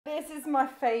This is my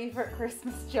favourite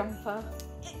Christmas jumper.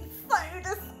 It's so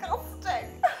disgusting.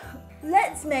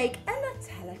 Let's make a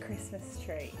Nutella Christmas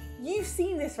tree. You've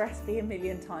seen this recipe a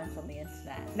million times on the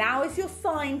internet. Now is your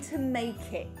sign to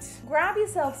make it. Grab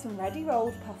yourself some ready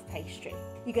rolled puff pastry.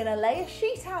 You're gonna lay a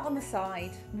sheet out on the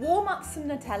side, warm up some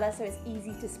Nutella so it's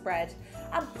easy to spread,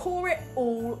 and pour it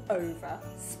all over.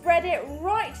 Spread it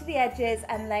right to the edges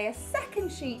and lay a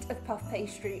second sheet of puff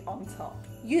pastry on top.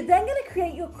 You're then gonna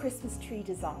create your Christmas tree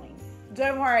design.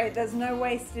 Don't worry, there's no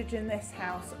wastage in this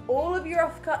house. All of your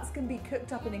offcuts can be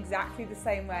cooked up in exactly the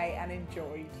same way and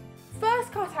enjoyed.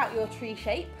 First cut out your tree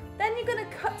shape, then you're going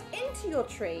to cut into your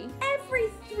tree every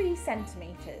 3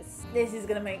 centimetres. This is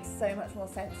going to make so much more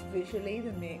sense visually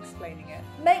than me explaining it.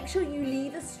 Make sure you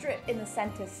leave a strip in the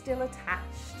centre still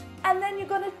attached, and then you're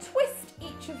going to twist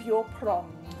each of your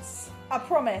prongs. I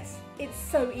promise, it's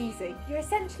so easy. You're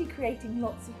essentially creating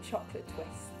lots of chocolate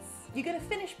twists. You're going to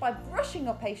finish by brushing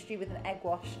your pastry with an egg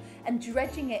wash and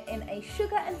dredging it in a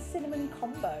sugar and cinnamon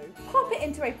combo. Pop it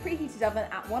into a preheated oven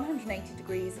at 180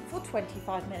 degrees for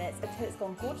 25 minutes until it's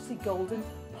gone gorgeously golden,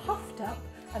 puffed up,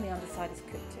 and the underside is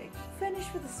cooked too. Finish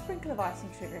with a sprinkle of icing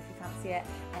sugar if you fancy it,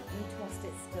 and eat whilst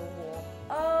it's still warm.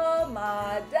 Oh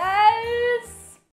my days!